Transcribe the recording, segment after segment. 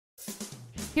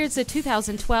Here's a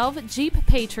 2012 Jeep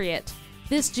Patriot.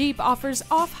 This Jeep offers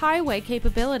off-highway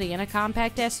capability in a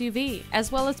compact SUV,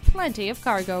 as well as plenty of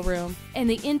cargo room, and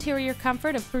the interior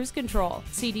comfort of cruise control,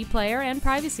 CD player, and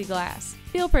privacy glass.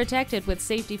 Feel protected with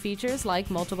safety features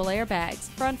like multiple airbags,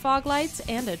 front fog lights,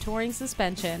 and a touring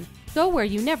suspension. Go where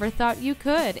you never thought you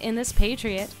could in this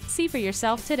Patriot. See for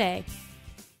yourself today.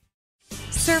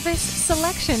 Service,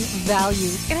 selection,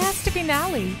 value. It has to be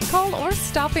Nalley. Call or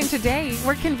stop in today.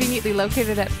 We're conveniently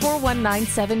located at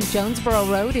 4197 Jonesboro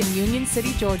Road in Union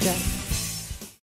City, Georgia.